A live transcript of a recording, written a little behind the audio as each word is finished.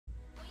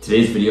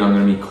Today's video, I'm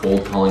going to be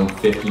cold calling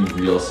 50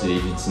 real estate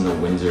agents in the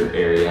Windsor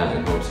area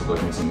in hopes of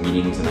booking some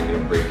meetings, and I'm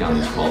going to break down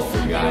these calls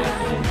for you guys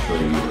and show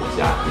you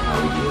exactly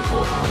how we do the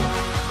cold calling.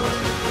 So let's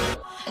get into it.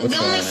 What's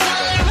going on?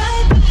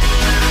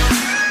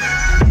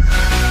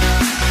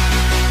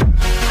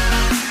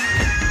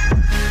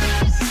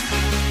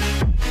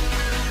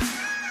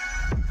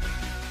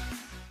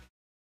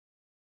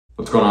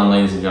 What's going on,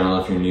 ladies and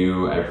gentlemen? If you're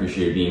new, I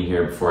appreciate you being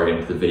here. Before I get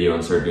into the video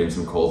and start doing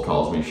some cold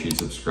calls, make sure you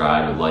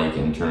subscribe, like,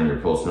 and turn on your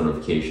post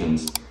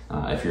notifications.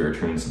 If you're a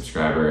returning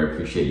subscriber, I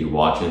appreciate you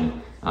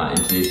watching. In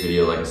today's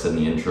video, like I said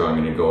in the intro, I'm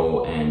gonna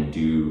go and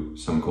do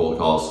some cold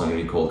calls. So I'm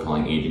gonna be cold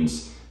calling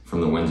agents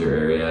from the Windsor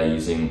area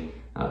using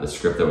the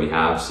script that we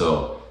have.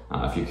 So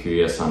if you're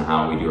curious on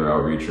how we do our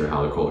outreach or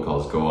how the cold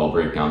calls go, I'll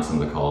break down some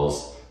of the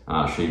calls,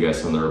 show you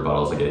guys some of the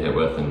rebuttals I get hit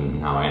with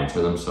and how I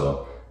answer them.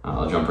 So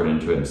I'll jump right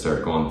into it and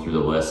start going through the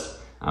list.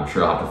 I'm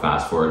sure I'll have to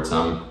fast forward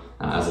some,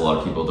 as a lot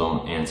of people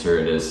don't answer.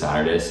 It is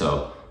Saturday,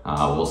 so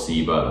we'll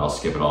see, but I'll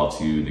skip it all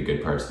to the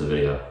good parts of the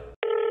video.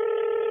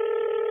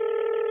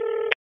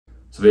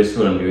 So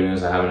basically what I'm doing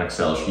is I have an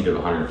Excel sheet of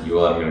 100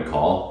 people that I'm gonna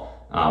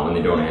call. When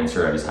they don't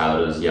answer, I just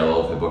highlight it as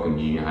yellow. If I book a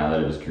meeting, I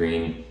highlight it as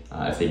green.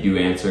 If they do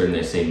answer and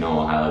they say no,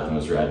 I'll highlight them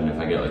as red. And if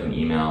I get like an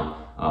email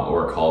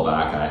or a call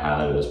back, I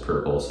highlight it as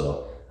purple.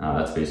 So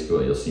that's basically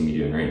what you'll see me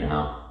doing right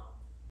now.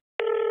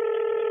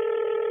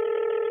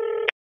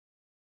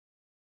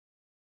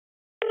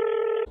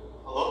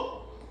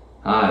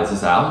 Hi, is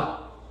this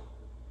Al?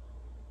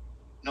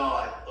 No,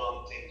 I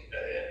don't think.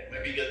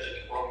 Maybe you get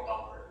the wrong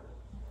number.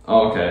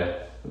 Oh,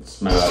 okay.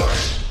 That's my bad.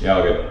 Yeah,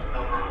 all good.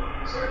 No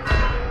problem. Sorry.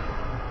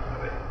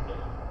 Okay.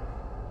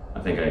 I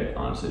think I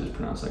honestly just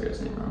pronounced that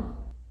guy's name wrong.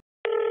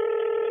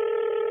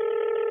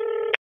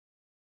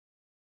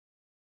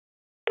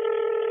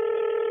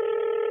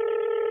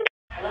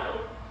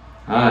 Hello?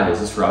 Hi, is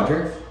this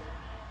Roger?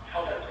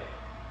 Hold on, please.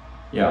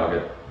 Yeah, all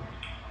good.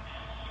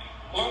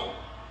 Hello?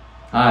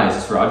 Hi, is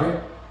this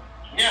Roger?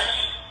 Yes.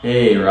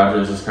 Hey,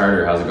 Roger, this is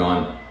Carter. How's it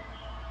going?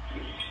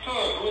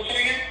 Hello, what's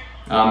it again?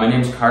 My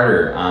name's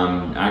Carter.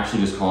 I'm actually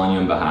just calling you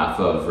on behalf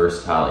of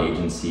Versatile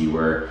Agency.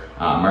 We're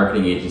a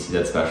marketing agency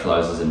that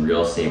specializes in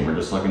real estate, and we're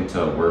just looking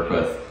to work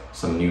with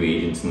some new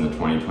agents in the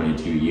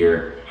 2022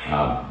 year.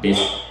 I wish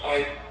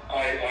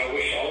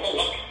all the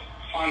luck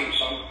finding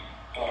some,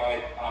 but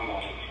I'm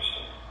not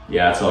interested.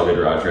 Yeah, it's all good,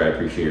 Roger. I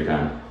appreciate your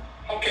time.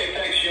 Okay,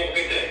 thanks. You have a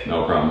good day.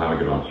 No problem. Have a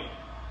good one.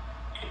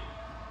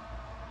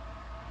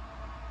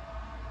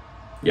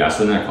 Yeah,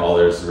 so in that call,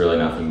 there's really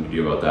nothing you can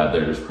do about that.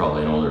 They're just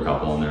probably an older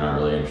couple and they're not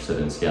really interested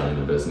in scaling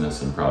the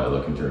business and probably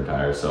looking to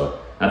retire. So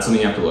that's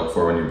something you have to look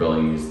for when you're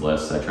building these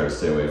lists. I try to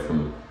stay away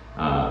from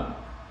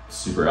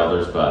super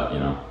elders, but you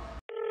know.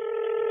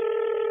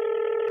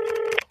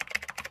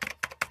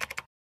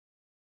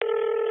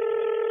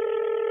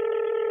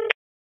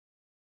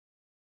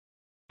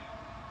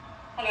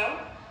 Hello?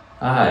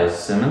 Hi, is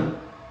this Simon?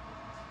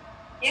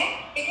 Yeah,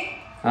 speaking.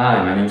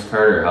 Hi, my name's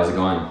Carter. How's it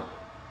going?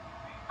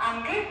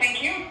 I'm good,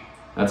 thank you.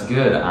 That's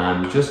good.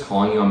 I'm just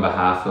calling you on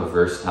behalf of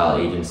Versatile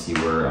Agency.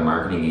 We're a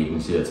marketing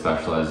agency that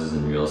specializes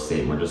in real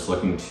estate, and we're just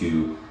looking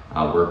to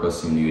work with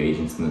some new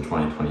agents in the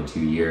 2022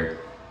 year.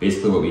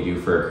 Basically what we do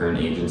for our current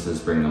agents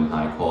is bring them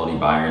high quality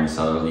buyer and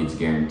seller leads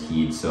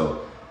guaranteed.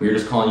 So we were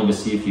just calling you to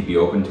see if you'd be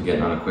open to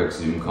getting on a quick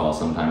Zoom call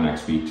sometime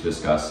next week to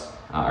discuss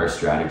our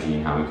strategy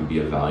and how we could be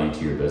of value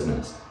to your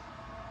business.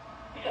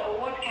 So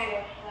what kind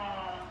of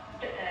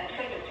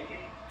service do you do?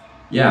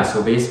 Yeah,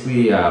 so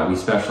basically we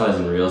specialize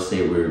in real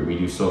estate. We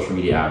do social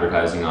media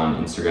advertising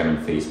on Instagram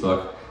and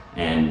Facebook.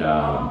 And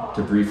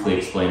to briefly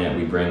explain it,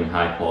 we bring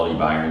high quality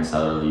buyer and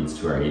seller leads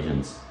to our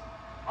agents.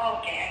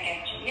 Okay, I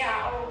get you.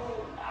 Yeah,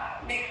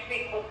 next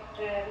week would...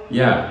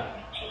 Yeah.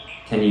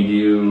 Can you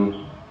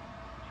do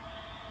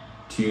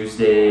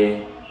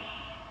Tuesday?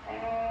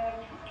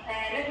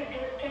 Let's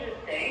do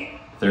Thursday.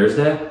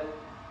 Thursday?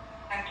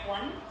 At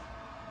 1.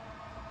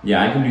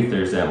 Yeah, I can do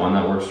Thursday at 1.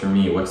 That works for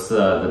me. What's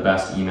the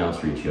best email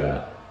to reach you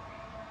at?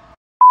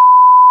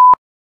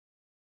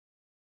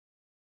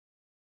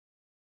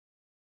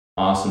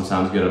 Awesome,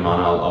 sounds good, Amon.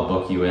 I'll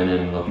book you in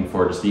and looking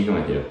forward to speaking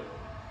with you.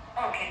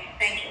 Okay,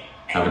 thank you.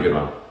 Have a good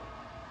one.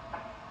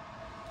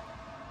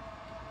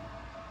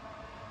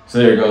 So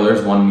there you go,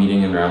 there's one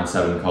meeting and around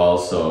 7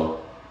 calls.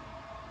 So,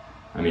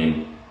 I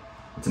mean,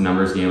 it's a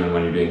numbers game, and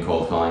when you're doing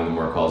cold calling, the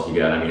more calls you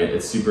get. I mean,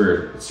 it's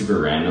super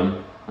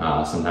random.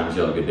 Sometimes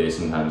you'll have good days,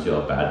 sometimes you'll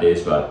have bad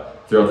days,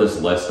 but throughout this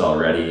list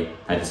already,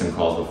 I did some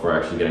calls before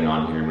actually getting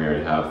on here, and we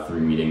already have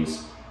 3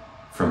 meetings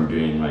from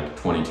doing like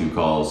 22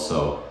 calls,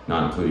 so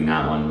not including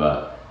that one,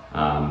 but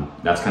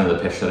that's kind of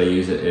the pitch that I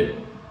use. It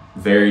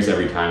varies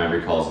every time,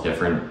 every call is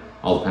different.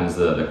 All depends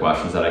the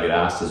questions that I get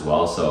asked as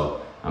well,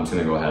 so I'm just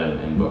gonna go ahead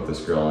and book this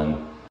girl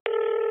in.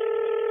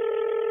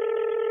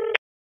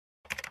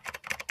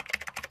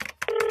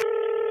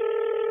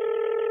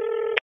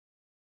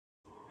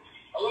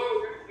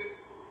 Hello?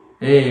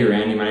 Hey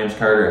Randy, my name's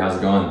Carter, how's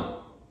it going?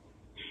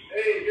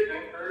 Hey, good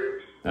day,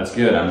 Carter. That's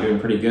good, I'm doing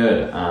pretty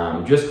good.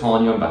 Just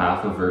calling you on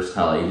behalf of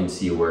Versatile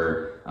Agency.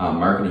 We're a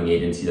marketing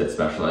agency that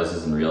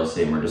specializes in real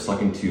estate, and we're just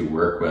looking to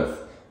work with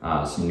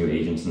some new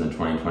agents in the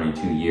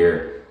 2022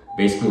 year.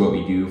 Basically what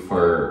we do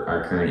for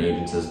our current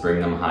agents is bring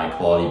them high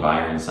quality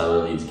buyer and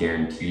seller leads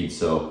guaranteed.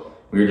 So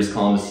we were just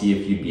calling to see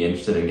if you'd be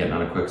interested in getting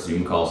on a quick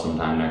Zoom call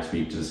sometime next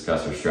week to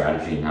discuss our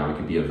strategy and how it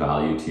could be of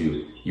value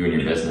to you and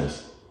your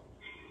business.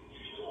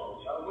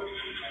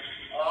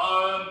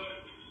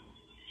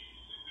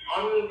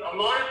 I'm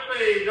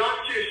honestly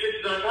not too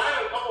sure. I've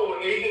had a couple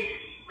of agents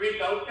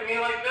reach out to me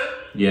like this.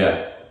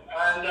 Yeah.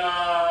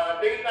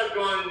 And things have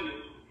gone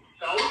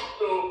south,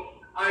 so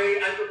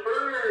I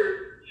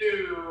prefer to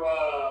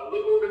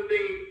look over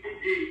things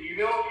via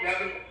email if you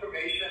have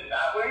information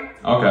that way.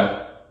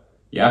 Okay.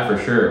 Yeah, for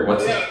sure.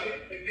 What's yeah,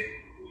 if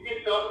you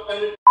get stuff,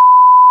 send it.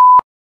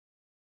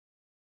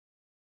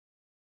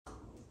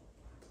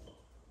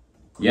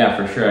 Yeah,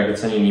 for sure. I could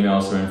send you an email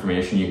with some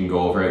information. You can go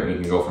over it and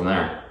we can go from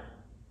there.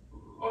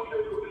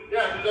 Okay, cool.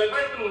 Yeah, because I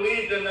had some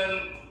leads and then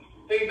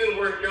things didn't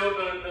work out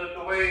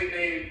the way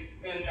they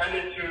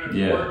intended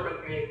to work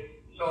with me.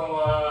 So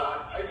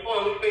I just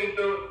want to look things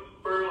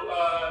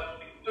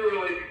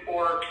thoroughly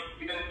before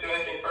we get into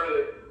anything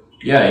further.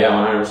 Yeah,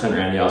 100%,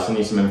 Randy. I'll send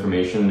you some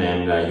information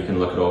and you can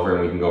look it over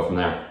and we can go from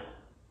there.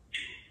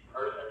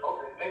 Perfect.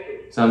 Okay, thank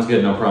you. Sounds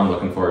good. No problem.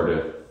 Looking forward to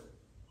it.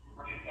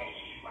 Okay, thanks.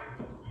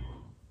 Bye.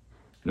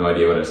 No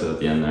idea what I said at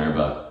the end there,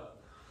 but...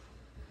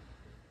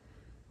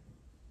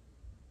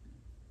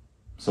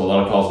 So a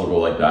lot of calls will go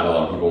like that. A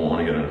lot of people won't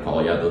want to get on a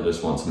call yet. They'll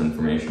just want some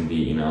information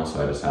via email.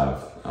 So I just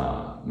have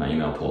my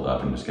email pulled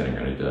up and just getting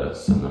ready to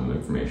send them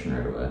information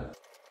right away.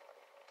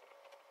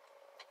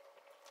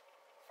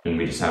 And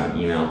we just have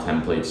an email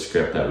template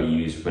script that we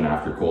use when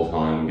after cold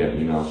calling we get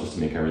emails just to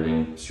make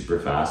everything super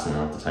fast and I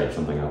don't have to type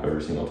something up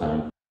every single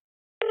time.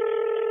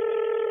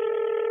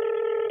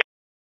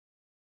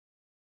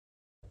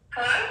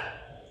 Hello?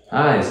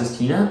 Hi, is this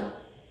Tina?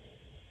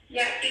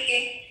 Yeah,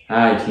 speaking.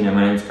 Hi Tina,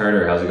 my name's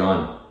Carter. How's it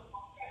going?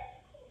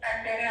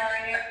 I'm good, how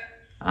are you?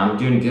 I'm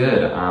doing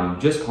good. I'm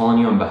just calling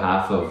you on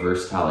behalf of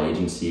Versatile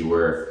Agency.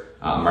 We're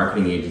a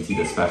marketing agency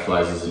that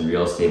specializes in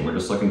real estate. We're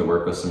just looking to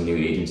work with some new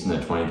agents in the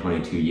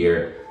 2022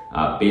 year.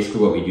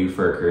 Basically what we do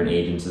for our current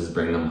agents is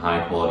bring them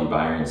high quality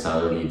buyer and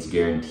seller leads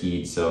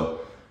guaranteed.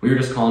 So we were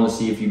just calling to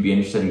see if you'd be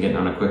interested in getting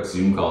on a quick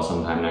Zoom call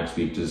sometime next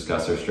week to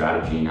discuss our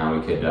strategy and how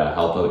we could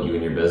help out you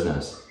and your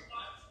business.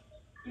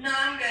 No,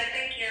 I'm good,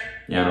 thank you.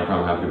 Yeah, no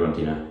problem. Have a good one,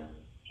 Tina.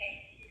 Okay,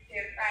 you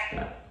too,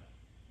 bye. Bye.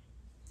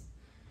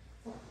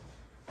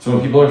 So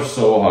when people are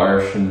so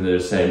harsh and they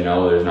just say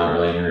no, there's not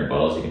really any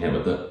rebuttals you can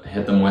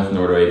hit them with,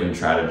 nor do I even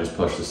try to just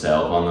push the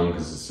sale upon them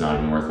because it's not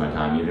even worth my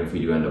time. Even if we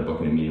do end up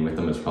booking a meeting with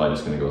them, it's probably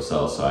just going to go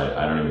sell. So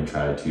I don't even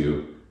try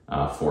to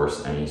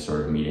force any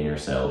sort of meeting or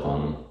sale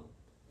upon them.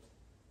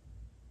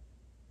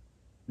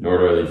 Nor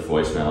do I leave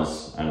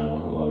voicemails. I don't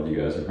know, a lot of you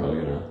guys are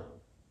probably going to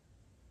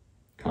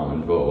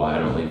comment about why I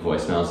don't leave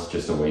voicemails. It's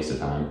just a waste of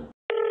time.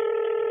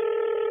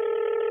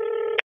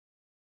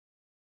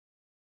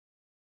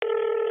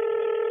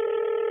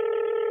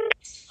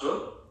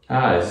 Hello?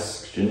 Hi, is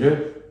this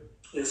Ginger?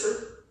 Yes,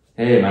 sir.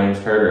 Hey, my name's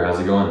Carter. How's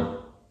it going?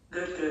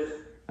 Good.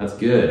 That's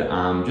good.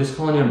 Just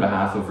calling you on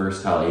behalf of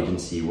Versatile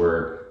Agency.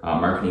 We're a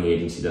marketing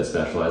agency that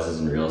specializes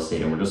in real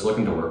estate, and we're just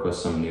looking to work with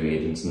some new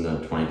agents in the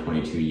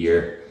 2022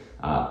 year.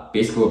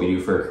 Basically what we do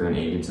for our current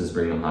agents is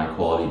bring them high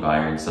quality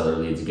buyer and seller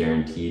leads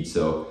guaranteed.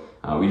 So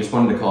we just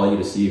wanted to call you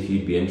to see if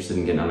you'd be interested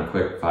in getting on a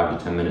quick 5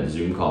 to 10 minute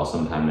Zoom call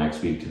sometime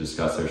next week to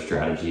discuss our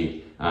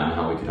strategy and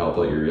how we could help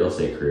out your real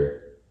estate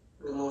career.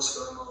 No,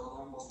 sir,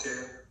 no, I'm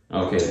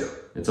okay. Okay,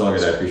 it's all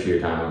good. I appreciate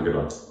your time. Have a good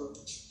one.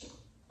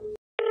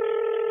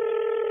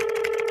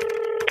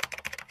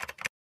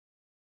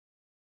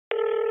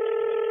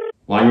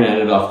 Well, I'm going to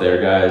end it off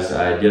there, guys.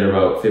 I did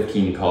about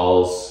 15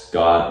 calls,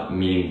 got a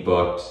meeting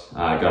booked,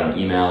 got an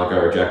email,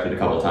 got rejected a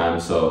couple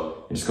times.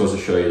 So it just goes to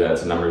show you that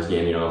it's a numbers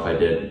game. You know, if I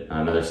did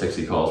another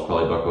 60 calls,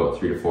 probably book about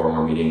 3 to 4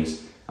 more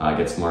meetings,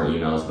 get some more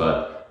emails.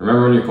 But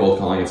remember, when you're cold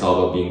calling, it's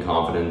all about being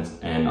confident,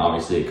 and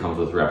obviously it comes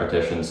with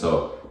repetition.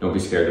 So don't be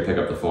scared to pick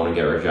up the phone and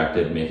get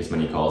rejected. Make as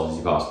many calls as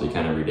you possibly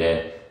can every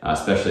day,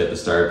 especially at the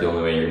start. The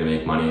only way you're going to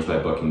make money is by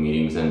booking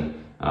meetings and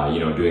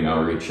doing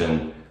outreach.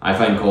 And I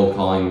find cold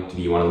calling to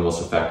be one of the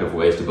most effective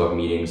ways to book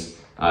meetings. It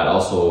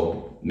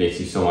also makes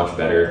you so much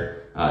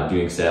better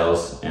doing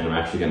sales, and I'm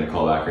actually going to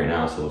call back right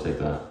now, so we'll take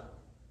that.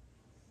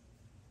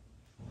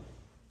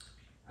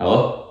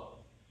 Hello?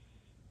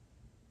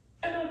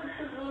 Hello,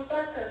 this is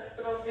Roberta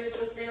from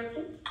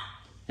Realtor.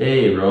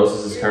 Hey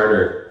Rose, this is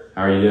Carter.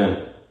 How are you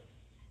doing?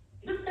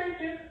 Good,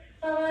 thank you.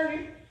 How are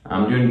you?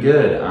 I'm doing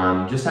good.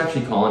 I'm just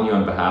actually calling you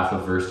on behalf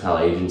of Versatile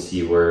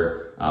Agency.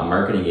 We're a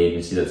marketing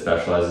agency that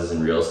specializes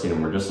in real estate,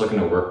 and we're just looking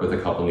to work with a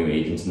couple new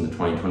agents in the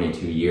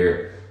 2022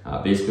 year.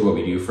 Basically what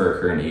we do for our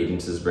current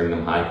agents is bring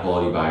them high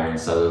quality buyer and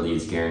seller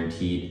leads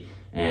guaranteed.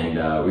 And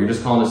we were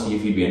just calling to see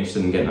if you'd be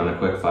interested in getting on a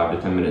quick 5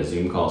 to 10 minute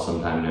Zoom call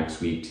sometime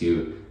next week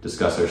to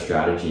discuss our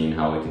strategy and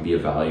how it could be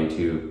of value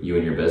to you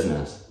and your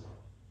business.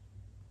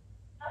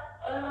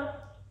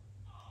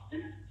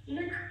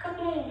 Next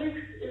couple of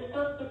weeks is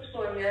not good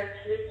for me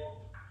actually,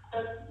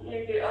 but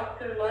maybe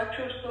after March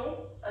or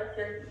so I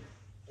can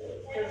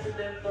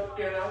consider what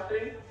we are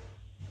offering.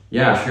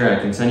 Yeah, sure. I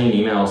can send you an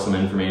email, some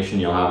information.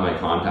 You'll have my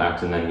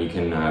contact, and then we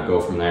can go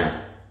from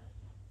there.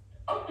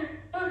 Okay,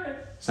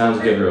 perfect.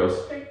 Sounds good, Rose.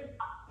 Thank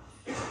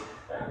you.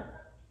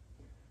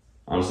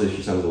 Honestly,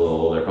 she sounds a little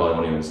old. I probably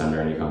won't even send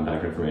her any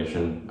contact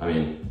information. I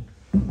mean,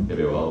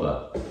 maybe I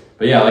will,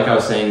 but yeah, like I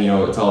was saying, you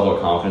know, it's all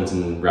about confidence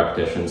and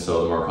repetition.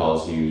 So the more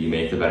calls you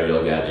make, the better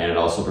you'll get, and it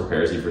also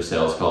prepares you for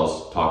sales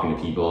calls, talking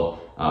to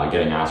people,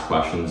 getting asked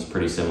questions,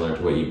 pretty similar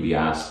to what you'd be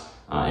asked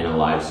in a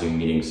live Zoom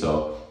meeting.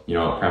 So, you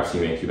know, perhaps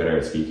you make you better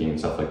at speaking and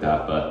stuff like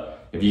that.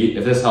 But if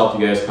this helped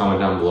you guys, comment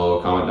down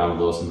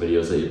below some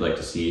videos that you'd like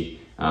to see.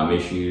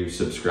 Make sure you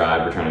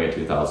subscribe. We're trying to get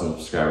to 1,000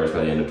 subscribers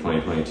by the end of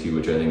 2022,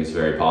 which I think is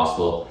very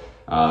possible.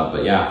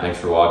 But yeah, thanks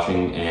for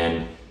watching.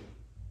 And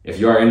if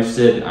you are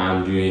interested,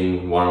 I'm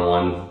doing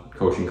one-on-one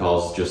coaching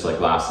calls just like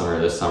last summer,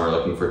 this summer,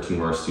 looking for 2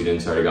 more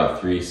students. I already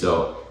got 3.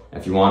 So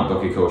if you want,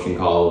 book a coaching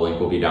call. The link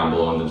will be down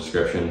below in the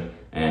description.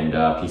 And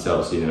peace out.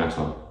 I'll see you in the next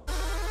one.